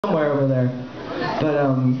somewhere over there. But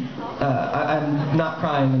I'm not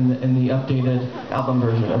crying in the updated album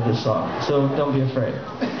version of this song, so don't be afraid.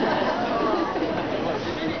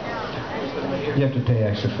 You have to pay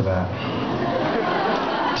extra for that.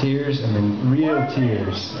 Tears, I mean real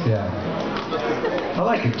tears. Yeah. I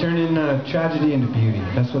like it. Turning tragedy into beauty.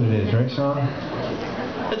 That's what it is, right, Sean?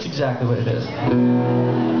 That's exactly what it is.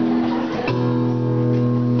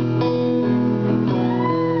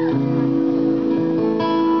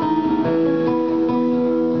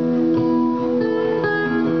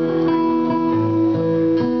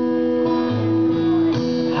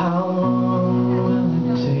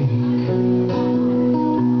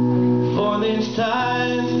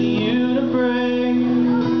 Ties for you to break.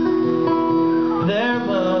 They're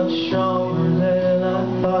much stronger than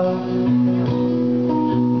I thought.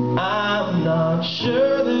 I'm not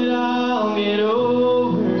sure that I'll get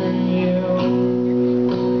over you.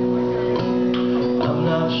 I'm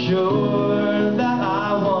not sure.